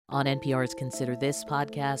On NPR's Consider This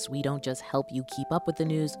podcast, we don't just help you keep up with the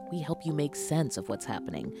news, we help you make sense of what's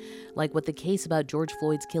happening. Like what the case about George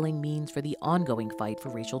Floyd's killing means for the ongoing fight for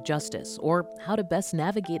racial justice, or how to best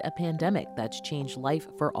navigate a pandemic that's changed life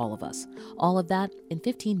for all of us. All of that in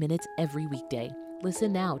 15 minutes every weekday.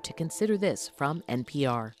 Listen now to Consider This from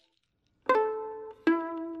NPR.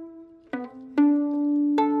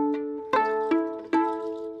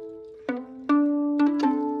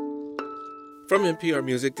 From NPR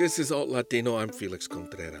Music, this is Alt Latino. I'm Felix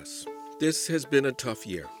Contreras. This has been a tough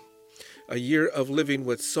year. A year of living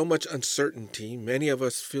with so much uncertainty, many of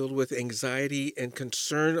us filled with anxiety and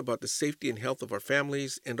concern about the safety and health of our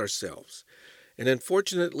families and ourselves. And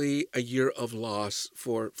unfortunately, a year of loss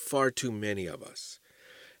for far too many of us.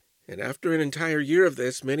 And after an entire year of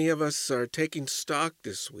this, many of us are taking stock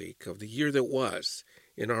this week of the year that was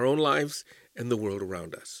in our own lives and the world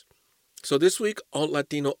around us. So this week, Alt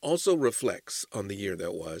Latino also reflects on the year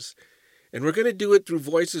that was, and we're going to do it through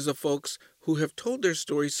voices of folks who have told their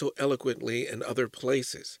stories so eloquently in other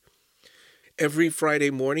places. Every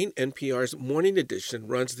Friday morning, NPR's Morning Edition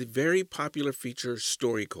runs the very popular feature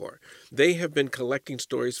StoryCorps. They have been collecting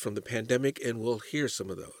stories from the pandemic, and we'll hear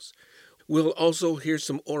some of those. We'll also hear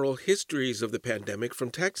some oral histories of the pandemic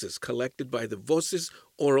from Texas, collected by the Voces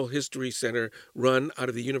Oral History Center, run out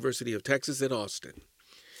of the University of Texas at Austin.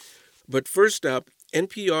 But first up,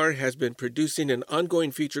 NPR has been producing an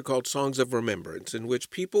ongoing feature called Songs of Remembrance, in which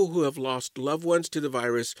people who have lost loved ones to the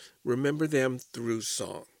virus remember them through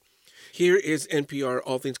song. Here is NPR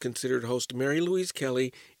All Things Considered host Mary Louise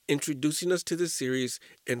Kelly introducing us to the series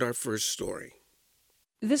and our first story.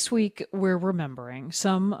 This week, we're remembering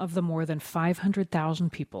some of the more than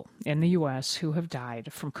 500,000 people in the U.S. who have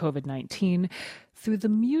died from COVID-19 through the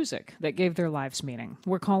music that gave their lives meaning.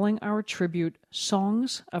 We're calling our tribute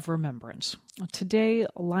Songs of Remembrance. Today,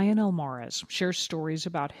 Lionel Mares shares stories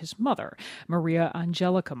about his mother, Maria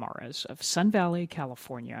Angelica Mares of Sun Valley,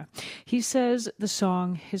 California. He says the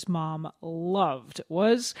song his mom loved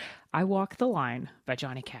was I Walk the Line by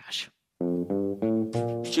Johnny Cash.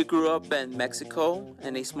 She grew up in Mexico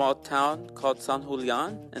in a small town called San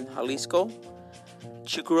Julian in Jalisco.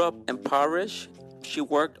 She grew up impoverished. She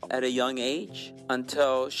worked at a young age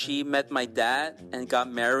until she met my dad and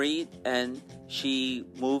got married, and she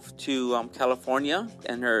moved to California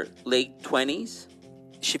in her late 20s.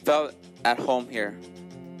 She felt at home here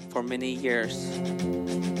for many years.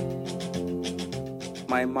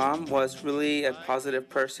 My mom was really a positive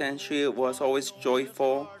person. She was always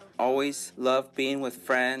joyful. Always loved being with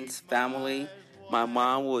friends, family. My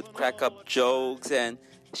mom would crack up jokes and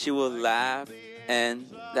she would laugh, and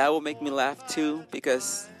that would make me laugh too,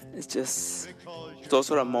 because it's just those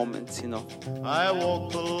sort of moments, you know. I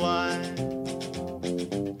walk the line.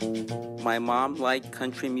 My mom liked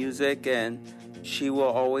country music, and she will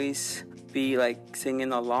always be like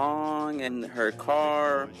singing along in her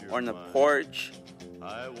car or on the porch.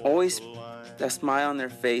 Always that smile on their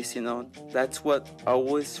face, you know, that's what I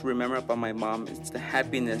always remember about my mom. It's the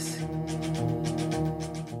happiness.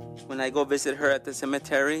 When I go visit her at the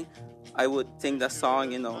cemetery, I would sing that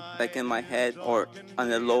song, you know, like in my head or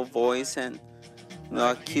on a low voice, and you know,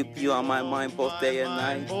 I keep you on my mind both day and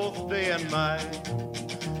night. Both day and night,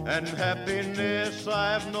 and happiness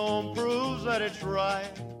I've known proves that it's right.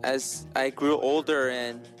 As I grew older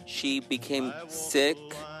and she became sick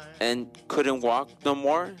and couldn't walk no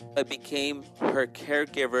more, I became her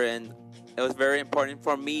caregiver, and it was very important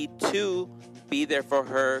for me to be there for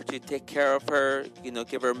her, to take care of her, you know,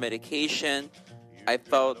 give her medication. I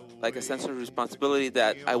felt like a sense of responsibility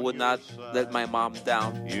that I would not let my mom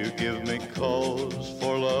down. You give me cause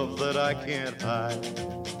for love that I can't hide.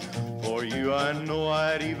 For you, I know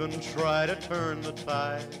I'd even try to turn the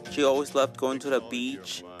tide. She always loved going to the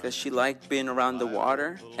beach because she liked being around the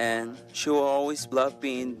water, and she will always love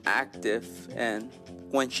being active. And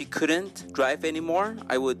when she couldn't drive anymore,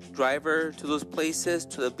 I would drive her to those places,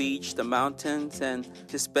 to the beach, the mountains, and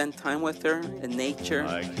just spend time with her in nature.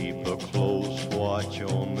 I keep a close watch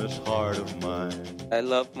on this heart of mine. I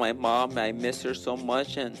love my mom. I miss her so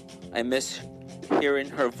much, and I miss hearing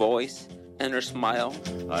her voice and her smile.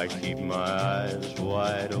 I keep my eyes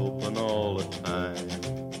wide open all the time.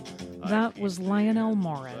 That was Lionel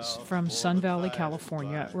Mares from Sun Valley,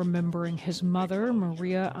 California, remembering his mother,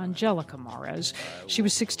 Maria Angelica Mares. She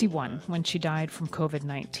was 61 when she died from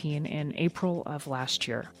COVID-19 in April of last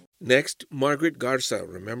year. Next, Margaret Garza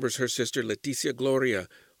remembers her sister Leticia Gloria,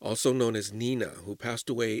 also known as Nina, who passed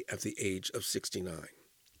away at the age of 69.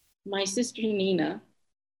 My sister Nina,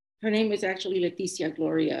 her name was actually Leticia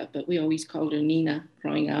Gloria, but we always called her Nina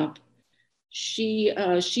growing up. She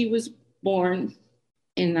was born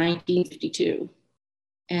in 1952,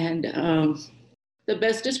 And the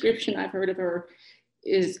best description I've heard of her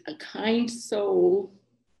is a kind soul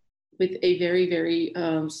with a very, very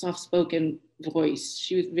soft-spoken voice.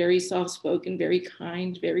 She was very soft-spoken, very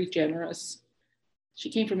kind, very generous. She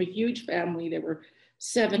came from a huge family. There were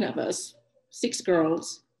 7 of us, 6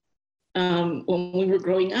 girls. When we were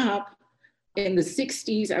growing up in the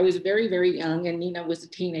 60s, I was very, very young, and Nina was a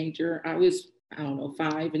teenager. I was,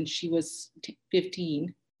 5, and she was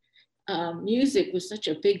 15. Music was such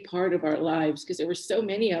a big part of our lives because there were so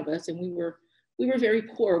many of us, and we were very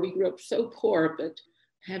poor. We grew up so poor, but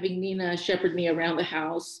having Nina shepherd me around the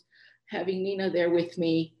house, having Nina there with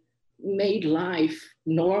me made life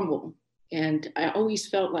normal. And I always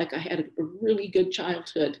felt like I had a really good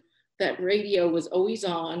childhood. That radio was always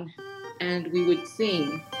on, and we would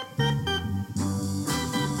sing.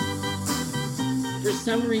 For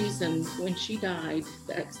some reason, when she died,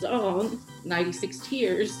 that song, 96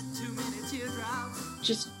 Tears,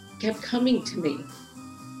 just kept coming to me.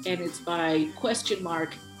 And it's by Question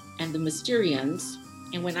Mark and the Mysterians.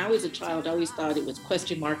 And when I was a child, I always thought it was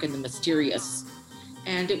Question Mark and the Mysterious.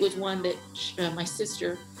 And it was one that my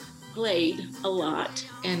sister played a lot.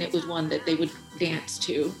 And it was one that they would dance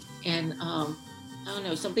to. And I don't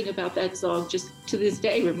know, something about that song just to this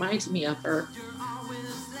day reminds me of her.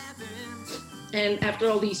 And after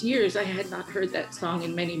all these years, I had not heard that song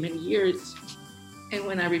in many, many years. And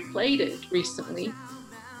when I replayed it recently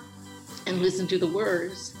and listened to the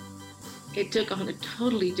words, it took on a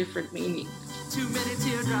totally different meaning. Too many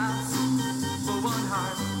teardrops for one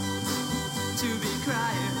heart to be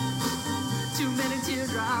crying. Too many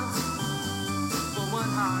teardrops for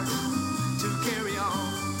one heart to carry on.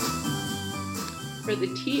 For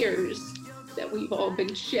the tears that we've all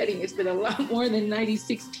been shedding, it's been a lot more than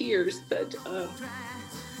 96 tears, but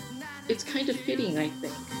it's kind of fitting, I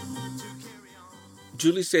think.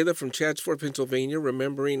 Julie Seda from Chatsford, Pennsylvania,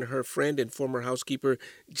 remembering her friend and former housekeeper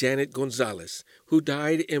Janet Gonzalez, who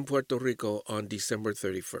died in Puerto Rico on December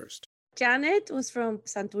 31st. Janet was from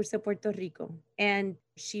Santurce, Puerto Rico, and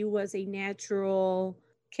she was a natural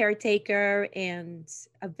caretaker and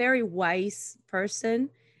a very wise person.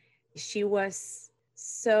 She was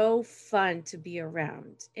so fun to be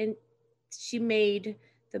around, and she made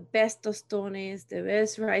the best tostones, the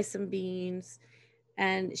best rice and beans,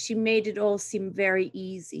 and she made it all seem very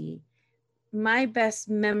easy. My best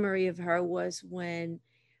memory of her was when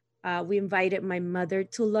we invited my mother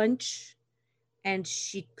to lunch, and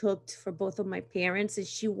she cooked for both of my parents, and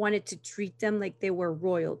she wanted to treat them like they were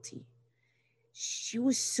royalty. She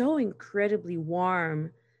was so incredibly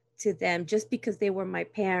warm to them just because they were my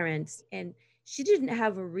parents, and she didn't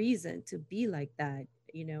have a reason to be like that.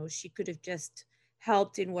 You know, she could have just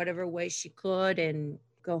helped in whatever way she could and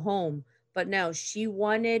go home. But no, she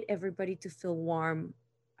wanted everybody to feel warm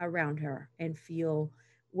around her and feel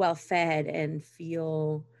well fed and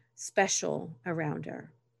feel special around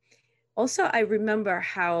her. Also, I remember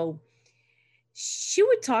how she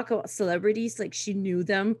would talk about celebrities like she knew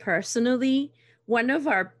them personally. One of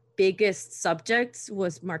our biggest subjects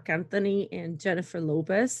was Marc Anthony and Jennifer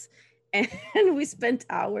Lopez. And we spent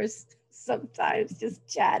hours sometimes just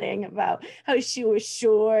chatting about how she was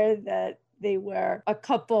sure that they were a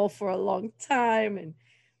couple for a long time. And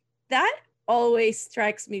that always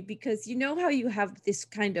strikes me because you know how you have this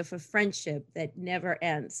kind of a friendship that never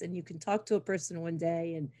ends, and you can talk to a person one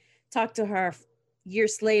day and talk to her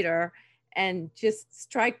years later and just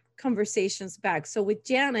strike conversations back. So with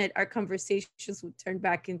Janet, our conversations would turn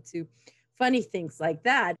back into funny things like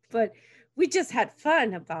that. But we just had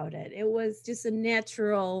fun about it. It was just a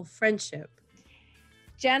natural friendship.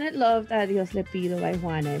 Janet loved A Dios Le Pido by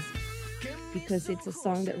Juanes because it's a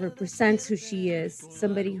song that represents who she is,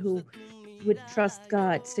 somebody who would trust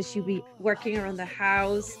God. So she'd be working around the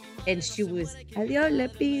house and she was, A Dios le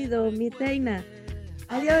pido, mi reina,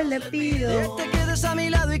 a Dios le pido. Que te quedes a mi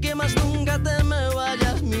lado y que más nunca te me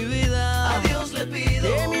vayas, mi vida. A Dios le pido.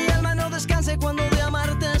 Que mi alma no descanse cuando de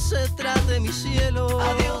amarte se trate mi cielo.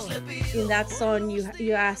 A Dios le pido. In that song,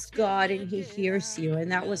 you ask God and he hears you.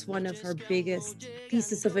 And that was one of her biggest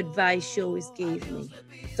pieces of advice she always gave me.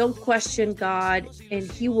 Don't question God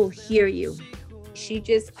and he will hear you. She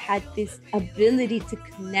just had this ability to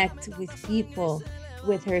connect with people,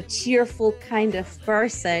 with her cheerful kind of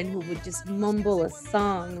person who would just mumble a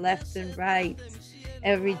song left and right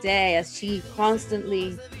every day as she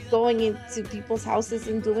constantly going into people's houses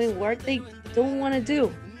and doing work they don't want to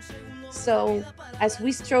do. So as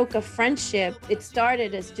we stroke a friendship, it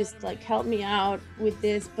started as just like, help me out with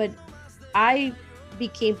this, but I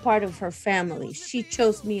became part of her family. She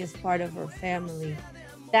chose me as part of her family.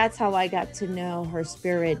 That's how I got to know her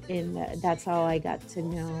spirit, and that's how I got to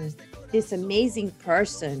know this amazing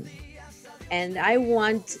person. And I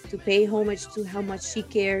want to pay homage to how much she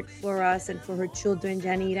cared for us and for her children,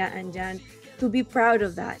 Janira and Jan, to be proud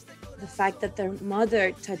of that. The fact that their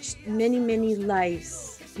mother touched many, many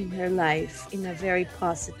lives in her life in a very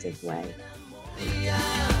positive way.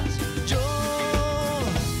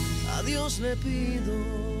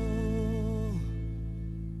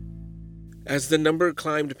 As the number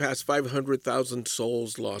climbed past 500,000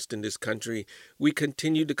 souls lost in this country, we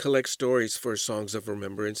continue to collect stories for Songs of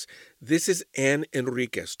Remembrance. This is Anne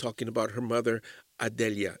Enriquez talking about her mother,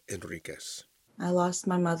 Adelia Enriquez. I lost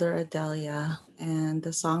my mother, Adelia, and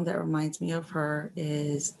the song that reminds me of her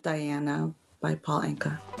is Diana by Paul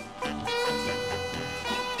Anka.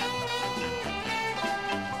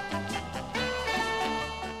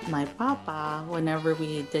 My papa, whenever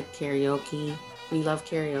we did karaoke, we love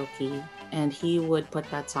karaoke, and he would put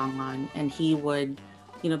that song on, and he would,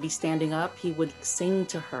 be standing up. He would sing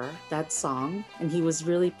to her that song, and he was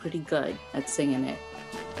really pretty good at singing it.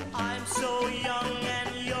 I'm so young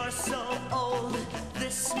and you're so old.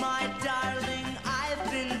 This, my darling,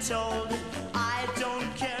 I've been told. I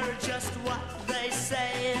don't care just what they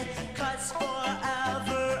say, 'cause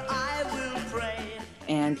forever I will pray.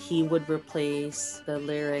 And he would replace the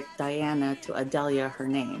lyric Diana to Adelia, her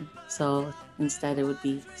name. So instead it would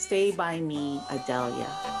be, Stay by me, Adelia.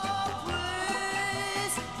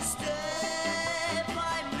 Please stay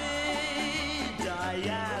by me,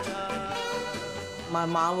 Diana. My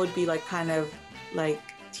mom would be kind of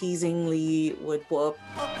teasingly would whoop.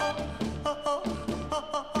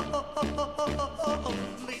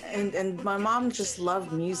 And my mom just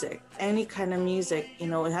loved music. Any kind of music, it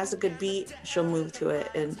has a good beat, she'll move to it.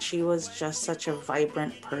 And she was just such a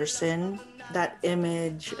vibrant person. That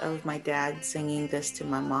image of my dad singing this to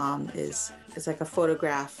my mom is like a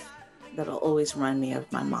photograph that'll always remind me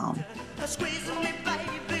of my mom. Squeezing me,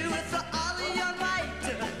 baby, with all of your might.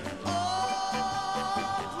 Oh,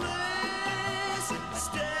 please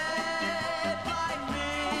stay by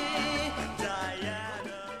me, Diana.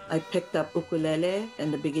 I picked up ukulele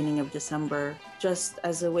in the beginning of December just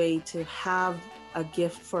as a way to have a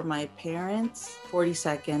gift for my parents'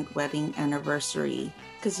 42nd wedding anniversary,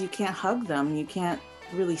 because you can't hug them, you can't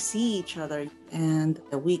really see each other. And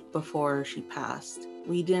a week before she passed,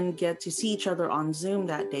 we didn't get to see each other on Zoom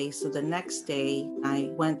that day. So the next day I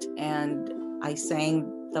went and I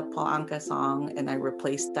sang the Paul Anka song and I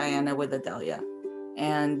replaced Diana with Adelia.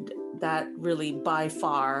 And that really, by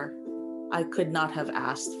far, I could not have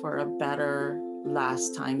asked for a better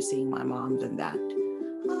last time seeing my mom than that.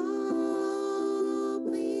 Oh,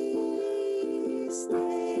 please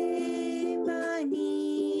stay by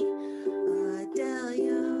me,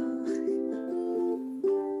 Adelia.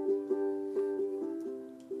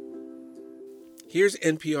 Here's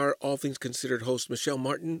NPR All Things Considered host Michelle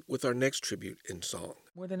Martin with our next tribute in song.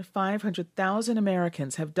 More than 500,000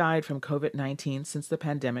 Americans have died from COVID-19 since the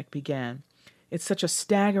pandemic began. It's such a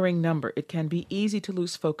staggering number, it can be easy to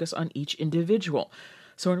lose focus on each individual.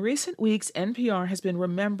 So in recent weeks, NPR has been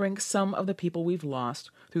remembering some of the people we've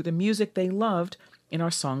lost through the music they loved in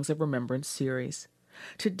our Songs of Remembrance series.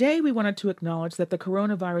 Today, we wanted to acknowledge that the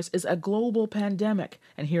coronavirus is a global pandemic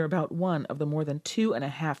and hear about one of the more than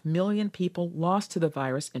 2.5 million people lost to the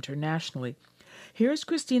virus internationally. Here's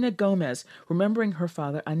Cristina Gomez remembering her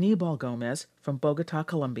father, Anibal Gomez, from Bogota,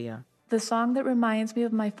 Colombia. The song that reminds me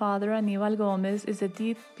of my father, Anibal Gomez, is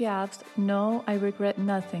Edith Piaf's No, I Regret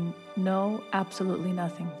Nothing. No, absolutely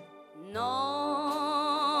nothing. Non,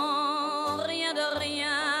 rien de rien.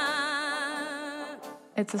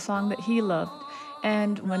 It's a song that he loved.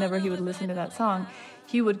 And whenever he would listen to that song,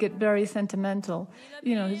 he would get very sentimental.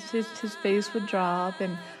 You know, his face would drop,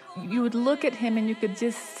 and you would look at him and you could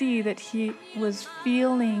just see that he was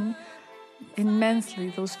feeling immensely.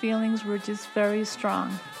 Those feelings were just very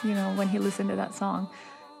strong, you know, when he listened to that song.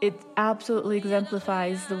 It absolutely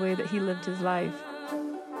exemplifies the way that he lived his life.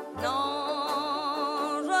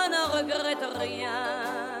 Non, je ne regrette rien.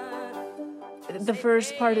 The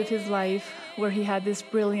first part of his life, where he had this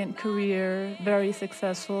brilliant career, very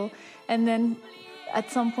successful, and then at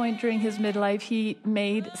some point during his midlife, he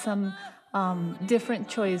made some different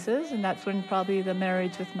choices, and that's when probably the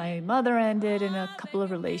marriage with my mother ended and a couple of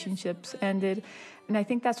relationships ended. And I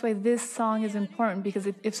think that's why this song is important, because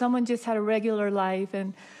if someone just had a regular life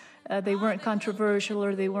and they weren't controversial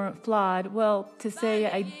or they weren't flawed, well, to say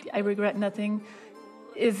I regret nothing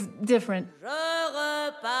is different. Je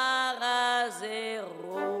repars à zéro.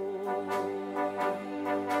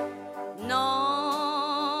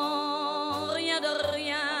 Non, rien de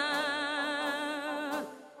rien.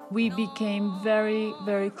 We became very,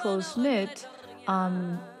 very close-knit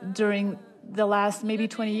during the last maybe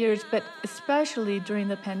 20 years, but especially during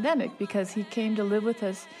the pandemic, because he came to live with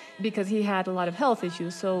us because he had a lot of health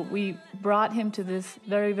issues. So we brought him to this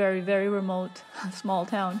very, very, very remote small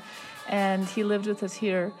town, and he lived with us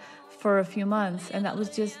here for a few months. And that was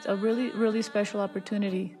just a really, really special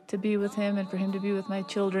opportunity to be with him and for him to be with my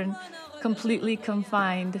children, completely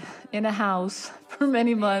confined in a house for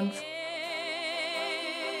many months.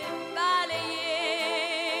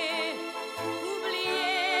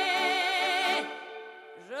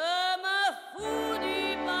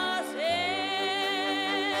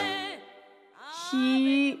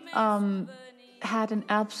 He had an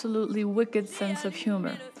absolutely wicked sense of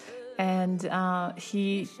humor, and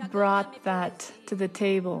he brought that to the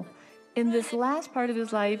table. In this last part of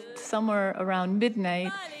his life, somewhere around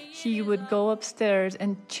midnight, he would go upstairs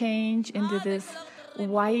and change into this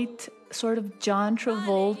white sort of John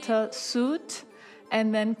Travolta suit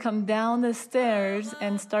and then come down the stairs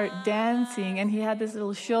and start dancing. And he had this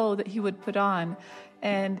little show that he would put on.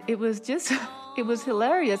 And it was just, it was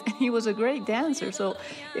hilarious. And he was a great dancer. So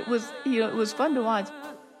it was, it was fun to watch.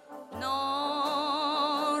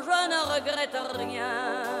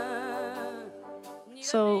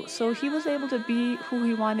 So he was able to be who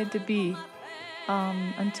he wanted to be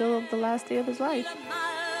until the last day of his life.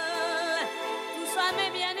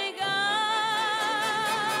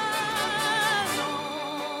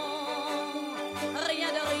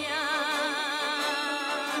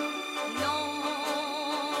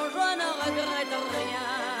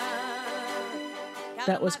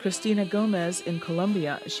 That was Cristina Gomez in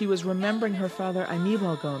Colombia. She was remembering her father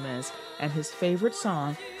Aníbal Gomez and his favorite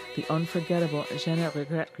song, the unforgettable Je ne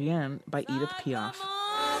regrette rien by Edith Piaf.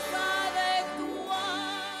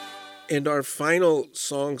 And our final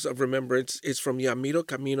songs of remembrance is from Yamiro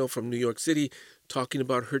Camino from New York City, talking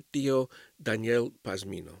about her tío, Daniel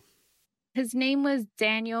Pazmino. His name was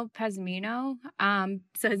Daniel Pazmino.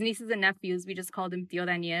 So his nieces and nephews, we just called him Tío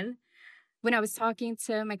Daniel. When I was talking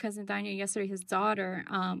to my cousin Daniel yesterday, his daughter,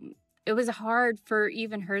 it was hard for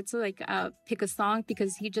even her to pick a song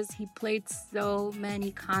because he played so many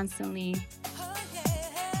constantly.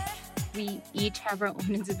 We each have our own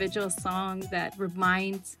individual song that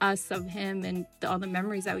reminds us of him and all the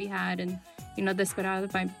memories that we had. And,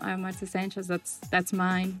 Desperada by Marta Sanchez, that's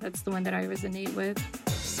mine. That's the one that I resonate with.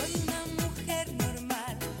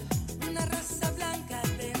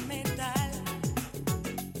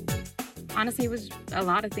 Honestly, he was a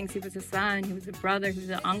lot of things. He was a son, he was a brother, he was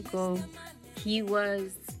an uncle. He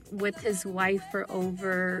was with his wife for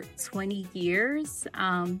over 20 years,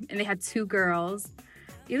 and they had 2 girls.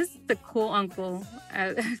 He was the cool uncle,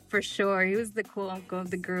 for sure. He was the cool uncle of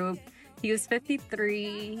the group. He was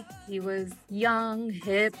 53. He was young,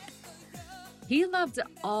 hip. He loved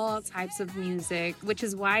all types of music, which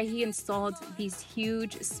is why he installed these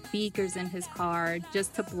huge speakers in his car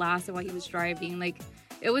just to blast it while he was driving.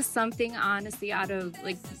 It was something, honestly, out of,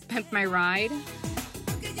 Pimp My Ride.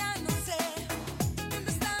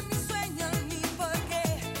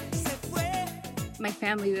 My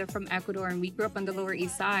family, they're from Ecuador, and we grew up on the Lower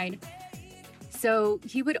East Side. So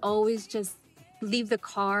he would always just leave the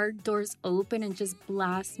car doors open and just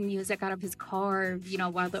blast music out of his car,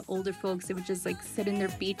 while the older folks, they would just, sit in their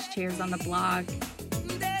beach chairs on the block.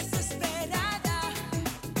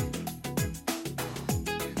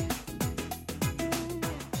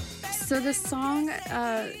 So the song,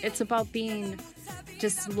 it's about being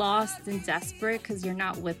just lost and desperate because you're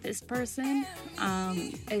not with this person.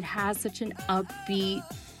 It has such an upbeat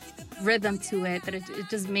rhythm to it that it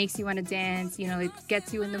just makes you want to dance. It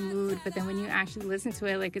gets you in the mood. But then when you actually listen to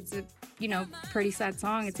it, it's a, pretty sad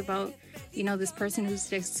song. It's about, this person who's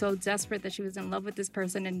just so desperate that she was in love with this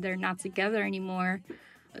person and they're not together anymore.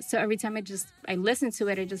 So every time I listen to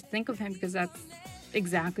it, I just think of him because that's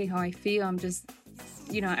exactly how I feel. I'm just...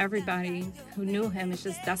 everybody who knew him is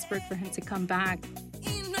just desperate for him to come back.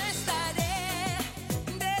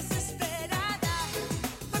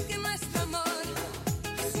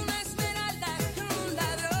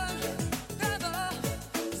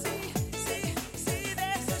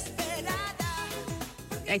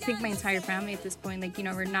 I think my entire family at this point,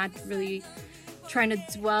 we're not really trying to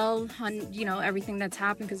dwell on, everything that's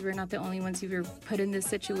happened because we're not the only ones who were put in this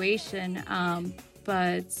situation.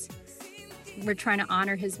 But we're trying to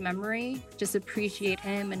honor his memory, just appreciate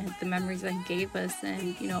him and the memories that he gave us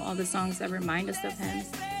and, all the songs that remind us of him.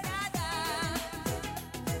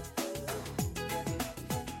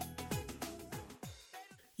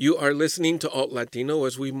 You are listening to Alt Latino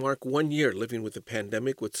as we mark 1 year living with the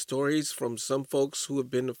pandemic with stories from some folks who have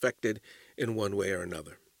been affected in one way or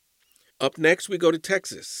another. Up next, we go to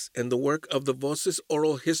Texas and the work of the Voces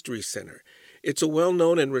Oral History Center. It's a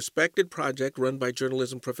well-known and respected project run by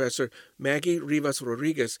journalism professor Maggie Rivas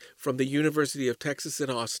Rodriguez from the University of Texas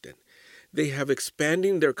at Austin. They have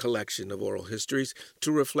expanding their collection of oral histories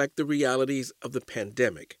to reflect the realities of the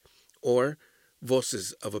pandemic, or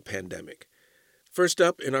Voces of a Pandemic. First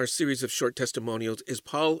up in our series of short testimonials is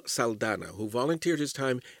Paul Saldana, who volunteered his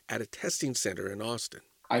time at a testing center in Austin.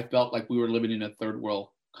 I felt like we were living in a third world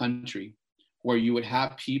country where you would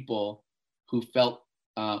have people who felt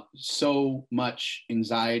so much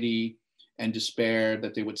anxiety and despair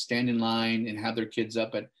that they would stand in line and have their kids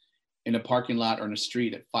up in a parking lot or in a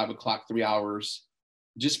street at 5 o'clock, 3 hours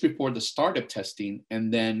just before the start of testing.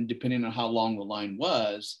 And then depending on how long the line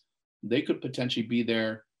was, they could potentially be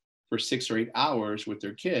there for 6 or 8 hours with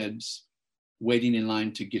their kids waiting in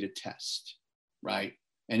line to get a test, right?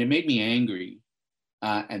 And it made me angry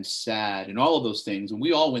and sad and all of those things. And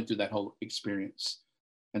we all went through that whole experience.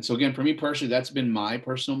 And so again, for me personally, that's been my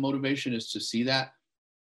personal motivation, is to see that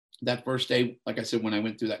first day, like I said, when I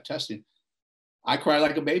went through that testing, I cried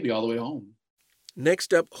like a baby all the way home.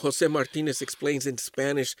 Next up, Jose Martinez explains in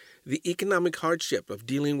Spanish the economic hardship of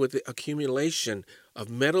dealing with the accumulation of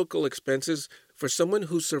medical expenses for someone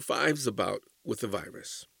who survives a bout with the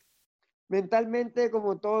virus. Mentalmente,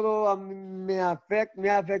 como todo, me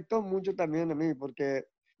afectó mucho también a mí, porque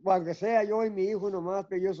aunque sea yo y mi hijo nomás,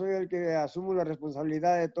 pero yo soy el que asumo la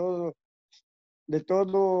responsabilidad de todos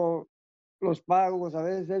los pagos. A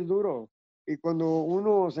veces es duro. Y cuando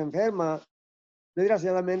uno se enferma,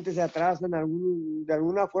 desgraciadamente se atrasan de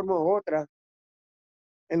alguna forma u otra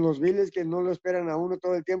en los biles que no lo esperan a uno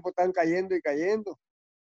todo el tiempo, están cayendo y cayendo.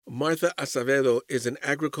 Martha Acevedo is an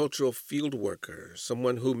agricultural field worker,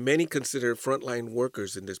 someone who many consider frontline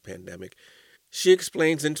workers in this pandemic. She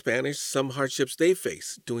explains in Spanish some hardships they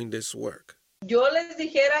face doing this work. Yo les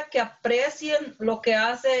dijera que aprecien lo que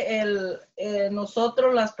hace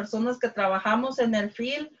nosotros, las personas que trabajamos en el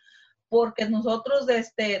field, porque nosotros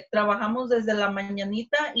trabajamos desde la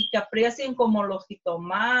mañanita, y que aprecien como los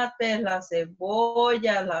jitomates, la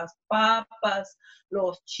cebolla, las papas,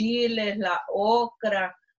 los chiles, la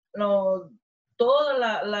ocra,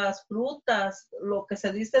 todas las frutas, lo que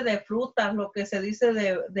se dice de frutas, lo que se dice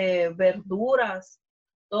de verduras,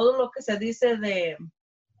 todo lo que se dice de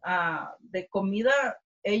comida,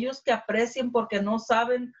 ellos que aprecien, porque no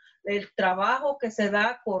saben el trabajo que se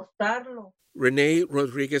da cortarlo. Renee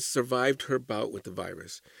Rodriguez survived her bout with the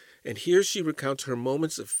virus, and here she recounts her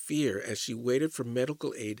moments of fear as she waited for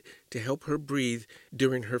medical aid to help her breathe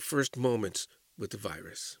during her first moments with the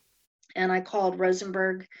virus. And I called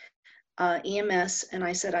Rosenberg EMS, and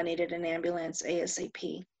I said I needed an ambulance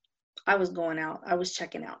ASAP. I was going out. I was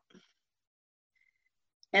checking out.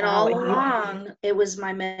 And all along, it was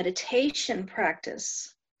my meditation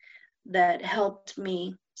practice that helped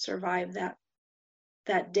me survive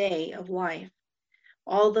that day of life.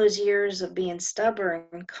 All those years of being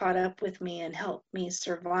stubborn caught up with me and helped me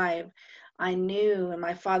survive. I knew, and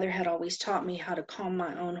my father had always taught me how to calm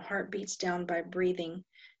my own heartbeats down by breathing.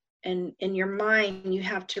 And in your mind, you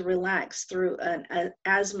have to relax through an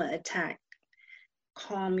asthma attack.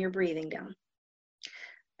 Calm your breathing down.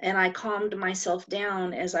 And I calmed myself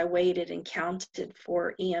down as I waited and counted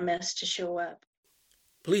for EMS to show up.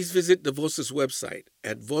 Please visit the Voces website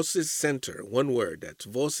at Voces Center, one word, that's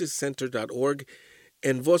vocescenter.org,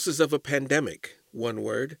 and Voces of a Pandemic, one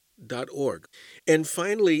word, .org. And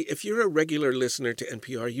finally, if you're a regular listener to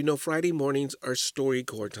NPR, you know Friday mornings are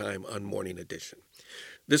StoryCorps time on Morning Edition.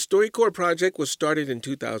 The StoryCorps project was started in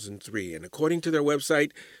 2003, and according to their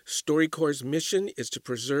website, StoryCorps' mission is to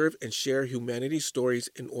preserve and share humanity's stories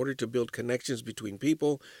in order to build connections between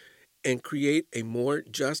people and create a more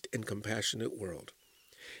just and compassionate world.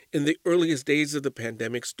 In the earliest days of the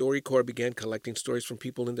pandemic, StoryCorps began collecting stories from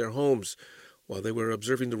people in their homes while they were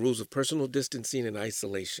observing the rules of personal distancing and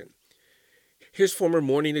isolation. Here's former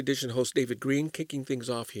Morning Edition host David Green kicking things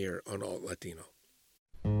off here on Alt Latino.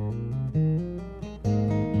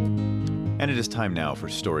 And it is time now for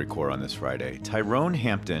StoryCorps on this Friday. Tyrone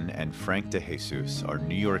Hampton and Frank DeJesus are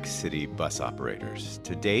New York City bus operators.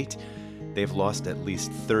 To date, they've lost at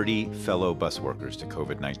least 30 fellow bus workers to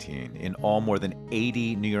COVID-19. In all, more than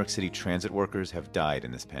 80 New York City transit workers have died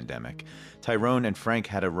in this pandemic. Tyrone and Frank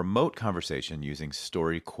had a remote conversation using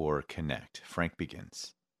StoryCorps Connect. Frank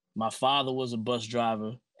begins. My father was a bus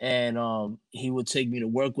driver, and he would take me to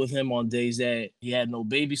work with him on days that he had no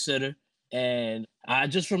babysitter. And I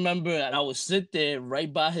just remember that I would sit there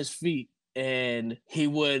right by his feet, and he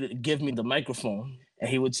would give me the microphone, and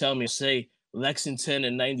he would tell me, say, Lexington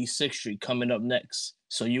and 96th Street coming up next.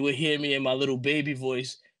 So you would hear me in my little baby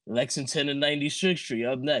voice, Lexington and 96th Street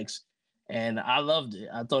up next. And I loved it.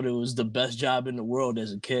 I thought it was the best job in the world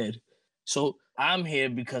as a kid. So I'm here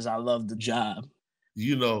because I love the job.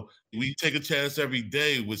 You know, we take a chance every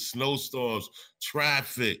day with snowstorms,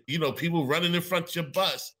 traffic, people running in front of your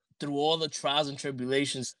bus. Through all the trials and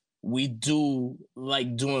tribulations, we do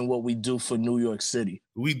like doing what we do for New York City.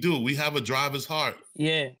 We do. We have a driver's heart.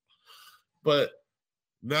 Yeah. But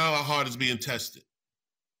now our heart is being tested.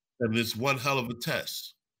 And it's one hell of a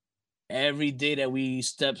test. Every day that we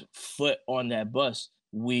step foot on that bus,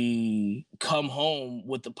 we come home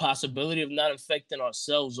with the possibility of not infecting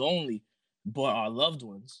ourselves only, but our loved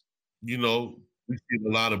ones. We've seen a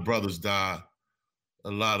lot of brothers die,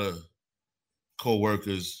 a lot of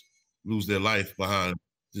co-workers lose their life behind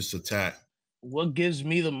this attack. What gives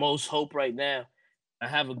me the most hope right now, I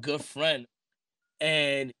have a good friend,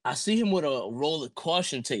 and I see him with a roll of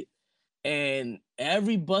caution tape. And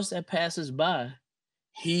every bus that passes by,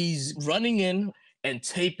 he's running in and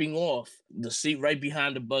taping off the seat right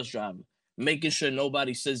behind the bus driver, making sure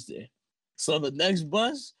nobody sits there. So the next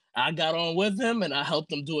bus, I got on with him and I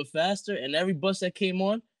helped him do it faster. And every bus that came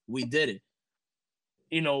on, we did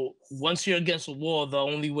it. Once you're against a wall, the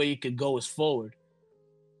only way you could go is forward.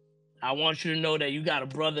 I want you to know that you got a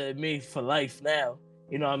brother in me for life now.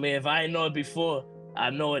 You know what I mean? If I didn't know it before,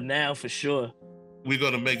 I know it now for sure. We're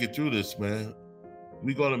going to make it through this, man.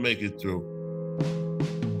 We're going to make it through.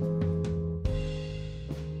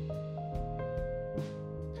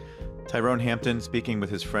 Tyrone Hampton speaking with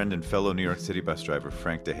his friend and fellow New York City bus driver,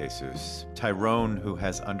 Frank DeJesus. Tyrone, who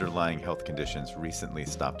has underlying health conditions, recently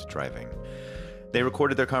stopped driving. They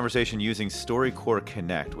recorded their conversation using StoryCorps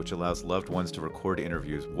Connect, which allows loved ones to record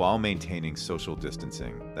interviews while maintaining social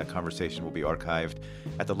distancing. That conversation will be archived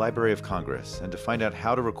at the Library of Congress. And to find out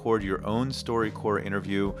how to record your own StoryCorps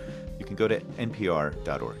interview, you can go to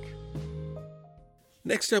npr.org.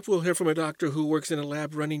 Next up, we'll hear from a doctor who works in a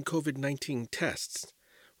lab running COVID-19 tests.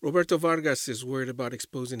 Roberto Vargas is worried about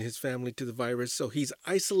exposing his family to the virus, so he's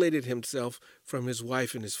isolated himself from his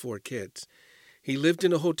wife and his 4 kids. He lived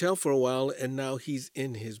in a hotel for a while, and now he's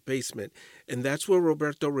in his basement. And that's where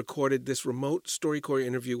Roberto recorded this remote StoryCorps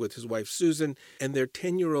interview with his wife, Susan, and their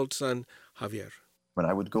 10-year-old son, Javier. When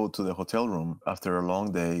I would go to the hotel room after a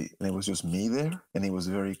long day, and it was just me there, and it was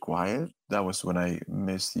very quiet, that was when I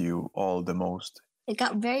missed you all the most. It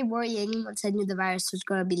got very worrying once I knew the virus was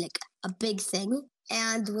going to be like a big thing.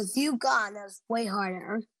 And with you gone, it was way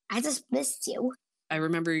harder. I just missed you. I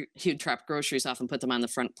remember he'd drop groceries off and put them on the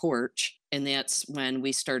front porch. And that's when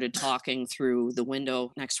we started talking through the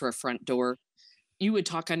window next to our front door. You would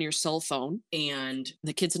talk on your cell phone, and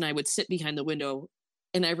the kids and I would sit behind the window.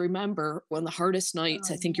 And I remember one of the hardest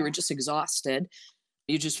nights, I think you were just exhausted.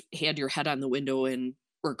 You just had your head on the window and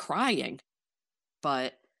were crying.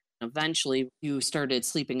 But eventually you started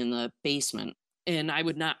sleeping in the basement. And I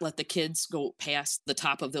would not let the kids go past the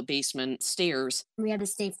top of the basement stairs. We had to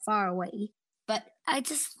stay far away. But I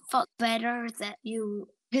just felt better that you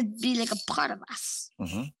could be like a part of us.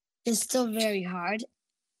 Mm-hmm. It's still very hard,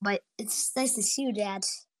 but it's nice to see you, Dad.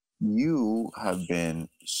 You have been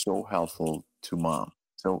so helpful to Mom.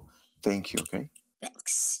 So thank you, okay?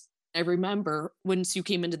 Thanks. I remember once you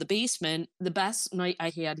came into the basement, the best night I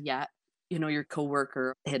had yet, your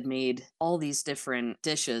coworker had made all these different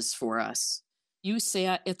dishes for us. You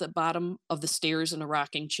sat at the bottom of the stairs in a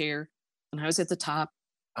rocking chair, and I was at the top.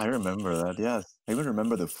 I remember that, yes. I even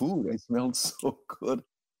remember the food. It smelled so good.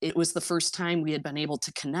 It was the first time we had been able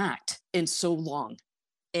to connect in so long.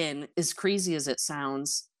 And as crazy as it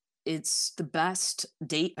sounds, it's the best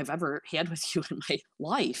date I've ever had with you in my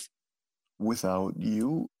life. Without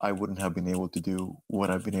you, I wouldn't have been able to do what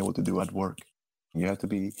I've been able to do at work. You have to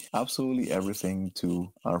be absolutely everything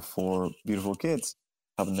to our 4 beautiful kids.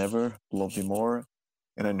 I've never loved you more,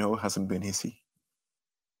 and I know it hasn't been easy.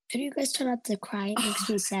 Could you guys try not to cry? It makes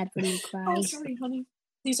me sad when you cry. Oh, sorry, honey.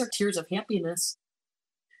 These are tears of happiness.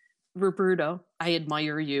 Roberto, I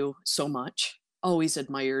admire you so much. Always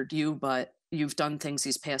admired you, but you've done things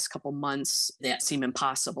these past couple months that seem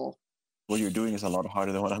impossible. What you're doing is a lot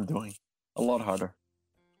harder than what I'm doing. A lot harder.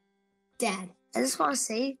 Dad, I just want to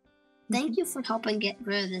say thank you for helping get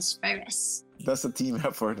rid of this virus. That's a team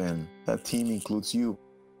effort, and that team includes you.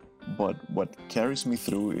 But what carries me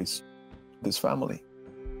through is this family.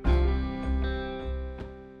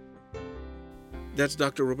 That's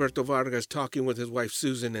Dr. Roberto Vargas talking with his wife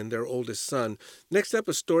Susan and their oldest son. Next up,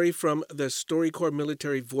 a story from the StoryCorps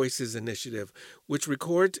Military Voices Initiative, which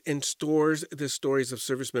records and stores the stories of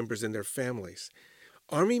service members and their families.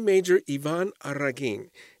 Army Major Ivan Aragin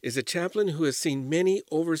is a chaplain who has seen many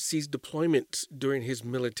overseas deployments during his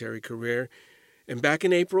military career. And back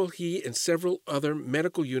in April, he and several other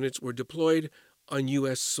medical units were deployed on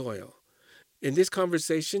U.S. soil. In this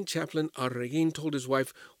conversation, Chaplain Arreguin told his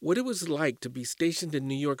wife what it was like to be stationed in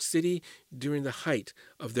New York City during the height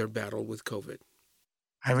of their battle with COVID.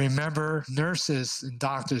 I remember nurses and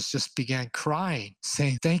doctors just began crying,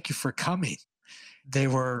 saying, "Thank you for coming." They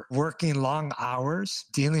were working long hours,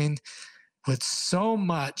 dealing with so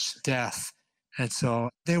much death. And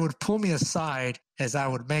so they would pull me aside as I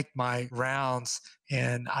would make my rounds,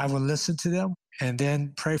 and I would listen to them and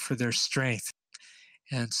then pray for their strength.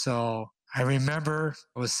 And so I remember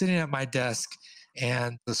I was sitting at my desk,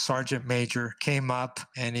 and the sergeant major came up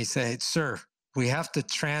and he said, "Sir, we have to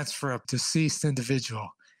transfer a deceased individual."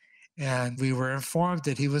 And we were informed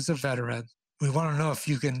that he was a veteran. We want to know if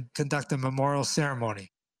you can conduct a memorial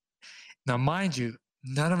ceremony. Now, mind you,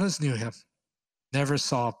 none of us knew him, never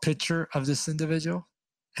saw a picture of this individual.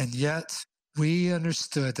 And yet we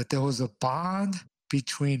understood that there was a bond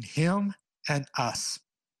between him and us.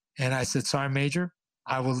 And I said, "Sergeant Major,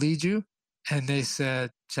 I will lead you." And they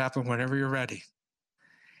said, "Chaplain, whenever you're ready."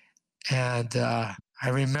 And I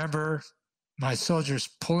remember my soldiers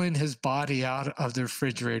pulling his body out of the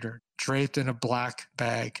refrigerator, draped in a black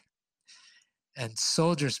bag. And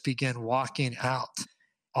soldiers began walking out,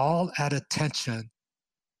 all at attention.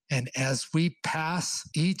 And as we pass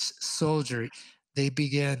each soldier, they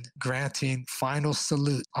began granting final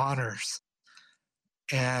salute honors.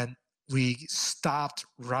 And we stopped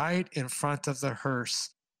right in front of the hearse.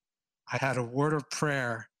 I had a word of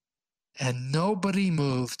prayer, and nobody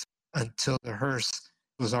moved until the hearse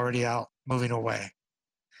was already out, moving away.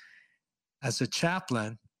 As a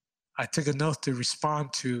chaplain, I took an oath to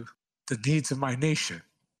respond to the needs of my nation,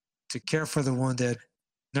 to care for the wounded,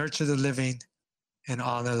 nurture the living, and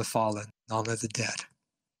honor the fallen, honor the dead.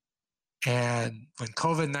 And when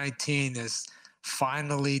COVID-19 is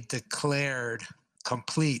finally declared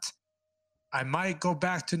complete, I might go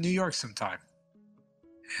back to New York sometime.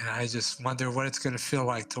 And I just wonder what it's going to feel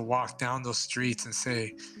like to walk down those streets and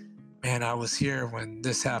say, "Man, I was here when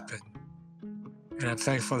this happened." And I'm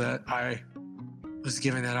thankful that I was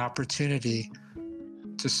given that opportunity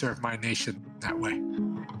to serve my nation that way.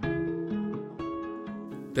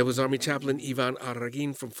 That was Army Chaplain Ivan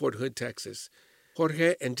Arreguin from Fort Hood, Texas.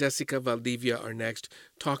 Jorge and Jessica Valdivia are next,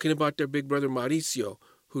 talking about their big brother Mauricio,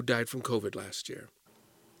 who died from COVID last year.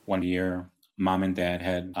 One year, Mom and Dad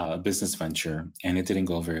had a business venture, and it didn't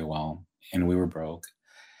go very well, and we were broke.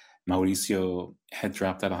 Mauricio had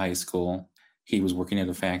dropped out of high school. He was working at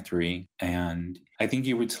a factory, and I think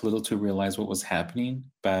he was little to realize what was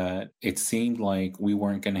happening, but it seemed like we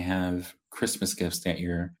weren't going to have Christmas gifts that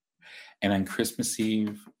year. And on Christmas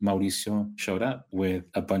Eve, Mauricio showed up with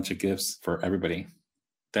a bunch of gifts for everybody.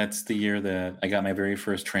 That's the year that I got my very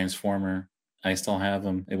first Transformer. I still have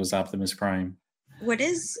them. It was Optimus Prime. What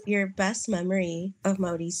is your best memory of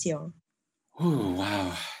Mauricio? Oh,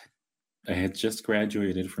 wow. I had just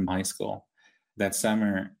graduated from high school. That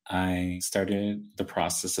summer, I started the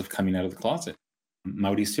process of coming out of the closet.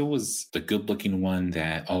 Mauricio was the good-looking one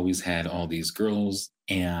that always had all these girls,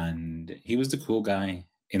 and he was the cool guy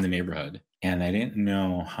in the neighborhood. And I didn't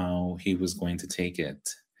know how he was going to take it.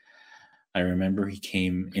 I remember he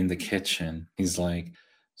came in the kitchen. He's like,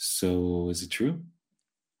 "So is it true?"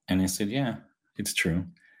 And I said, "Yeah, it's true."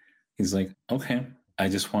 He's like, "Okay, I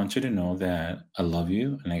just want you to know that I love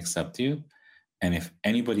you and I accept you. And if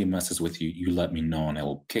anybody messes with you, you let me know and I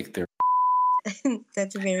will kick their."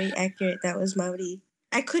 That's very accurate. That was Mauri.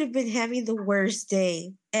 I could have been having the worst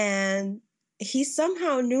day, and he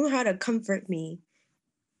somehow knew how to comfort me.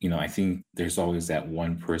 You know, I think there's always that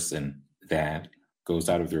one person that goes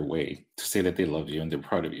out of their way to say that they love you and they're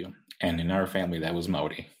proud of you. And in our family, that was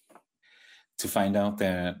Mauri. To find out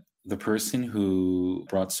that the person who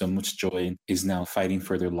brought so much joy is now fighting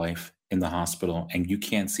for their life in the hospital, and you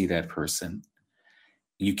can't see that person.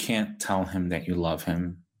 You can't tell him that you love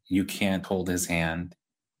him. You can't hold his hand.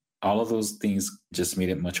 All of those things just made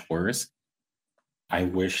it much worse. I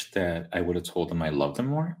wish that I would have told him I loved him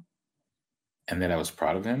more and that I was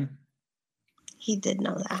proud of him. He did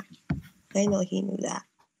know that. I know he knew that.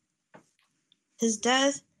 His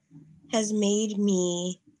death has made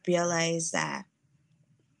me realize that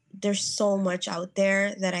there's so much out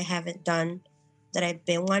there that I haven't done that I've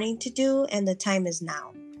been wanting to do, and the time is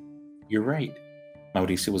now. You're right.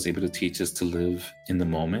 Mauricio was able to teach us to live in the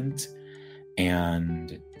moment,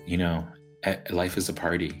 and, you know, life is a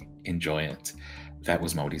party. Enjoy it. That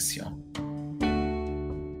was Mauricio.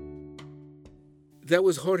 That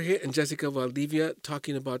was Jorge and Jessica Valdivia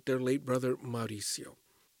talking about their late brother Mauricio.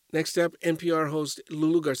 Next up, NPR host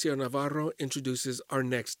Lulu Garcia Navarro introduces our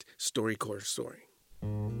next StoryCorps story.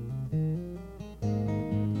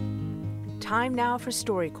 Time now for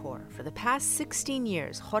StoryCorps. For the past 16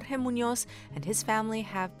 years, Jorge Munoz and his family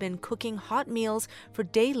have been cooking hot meals for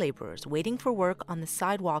day laborers waiting for work on the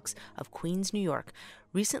sidewalks of Queens, New York.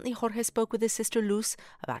 Recently, Jorge spoke with his sister Luz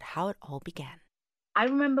about how it all began. I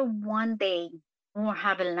remember one day we were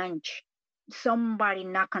having lunch. Somebody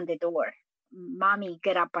knocked on the door. Mommy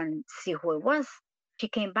get up and see who it was. She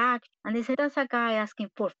came back and they said, "There's a guy asking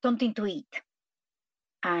for something to eat.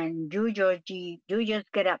 And you, Georgie, you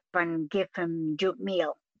just get up and give him your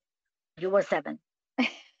meal." You were 7.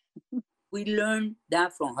 We learned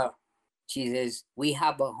that from her. She says, we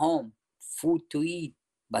have a home, food to eat,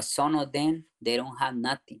 but some of them, they don't have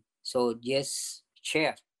nothing. So just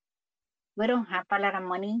share. We don't have a lot of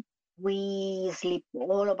money. We sleep,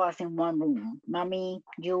 all of us, in one room. Mommy,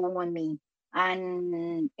 you, and me.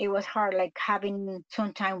 And it was hard, like having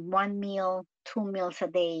sometimes 1 meal, 2 meals a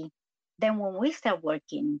day. Then when we started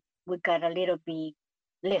working, we got a little bit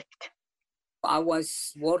lift. I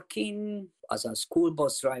was working as a school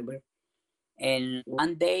bus driver. And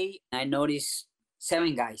one day I noticed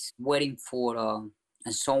 7 guys waiting for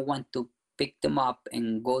someone to pick them up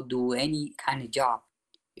and go do any kind of job.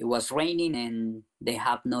 It was raining and they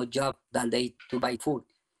have no job that day to buy food.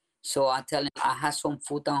 So I tell them I have some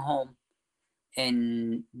food at home.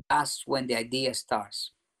 And that's when the idea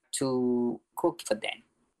starts, to cook for them.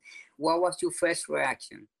 What was your first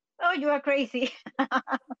reaction? Oh, you are crazy.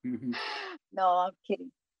 No, I'm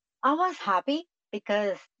kidding. I was happy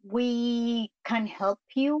because we can help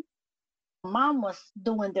you. Mom was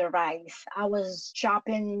doing the rice. I was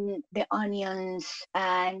chopping the onions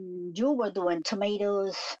and you were doing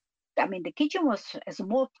tomatoes. I mean, the kitchen was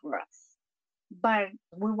small for us, but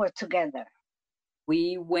we were together.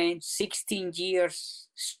 We went 16 years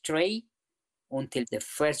straight until the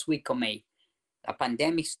first week of May. The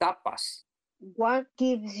pandemic stopped us. What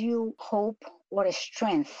gives you hope or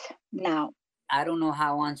strength now? I don't know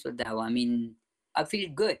how to answer that. I mean, I feel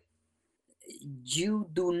good. You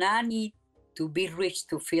do not need to be rich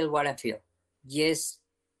to feel what I feel. Just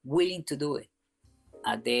willing to do it.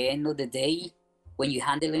 At the end of the day, when you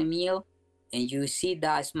handle a meal and you see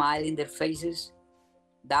that smile in their faces,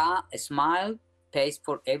 that smile pays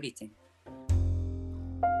for everything.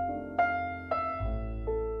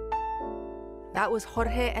 That was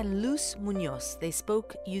Jorge and Luz Munoz. They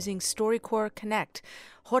spoke using StoryCorps Connect.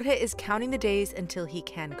 Jorge is counting the days until he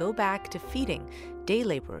can go back to feeding day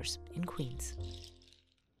laborers in Queens.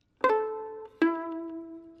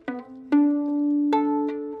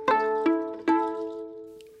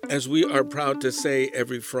 As we are proud to say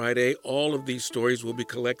every Friday, all of these stories will be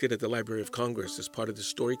collected at the Library of Congress as part of the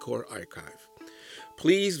StoryCorps archive.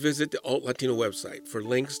 Please visit the Alt Latino website for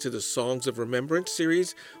links to the Songs of Remembrance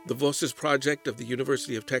series, the Voces Project of the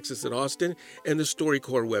University of Texas at Austin, and the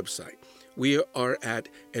StoryCorps website. We are at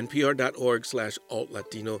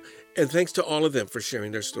npr.org/altlatino, and thanks to all of them for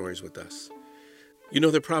sharing their stories with us. You know,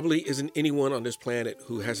 there probably isn't anyone on this planet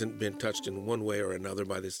who hasn't been touched in one way or another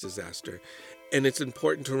by this disaster, and it's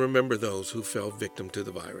important to remember those who fell victim to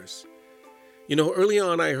the virus. You know, early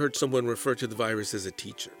on I heard someone refer to the virus as a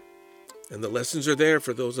teacher, and the lessons are there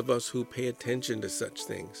for those of us who pay attention to such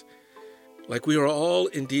things. Like we are all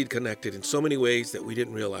indeed connected in so many ways that we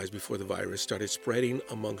didn't realize before the virus started spreading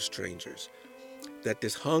among strangers. That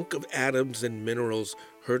this hunk of atoms and minerals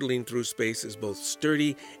hurtling through space is both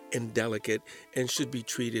sturdy and delicate and should be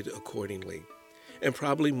treated accordingly. And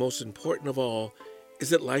probably most important of all is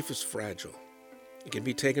that life is fragile. It can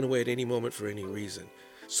be taken away at any moment for any reason.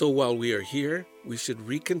 So while we are here, we should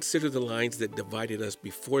reconsider the lines that divided us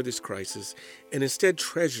before this crisis and instead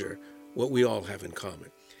treasure what we all have in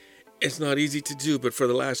common. It's not easy to do, but for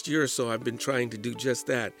the last year or so, I've been trying to do just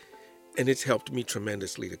that, and it's helped me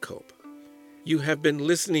tremendously to cope. You have been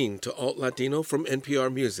listening to Alt Latino from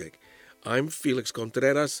NPR Music. I'm Felix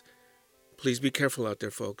Contreras. Please be careful out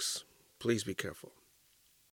there, folks. Please be careful.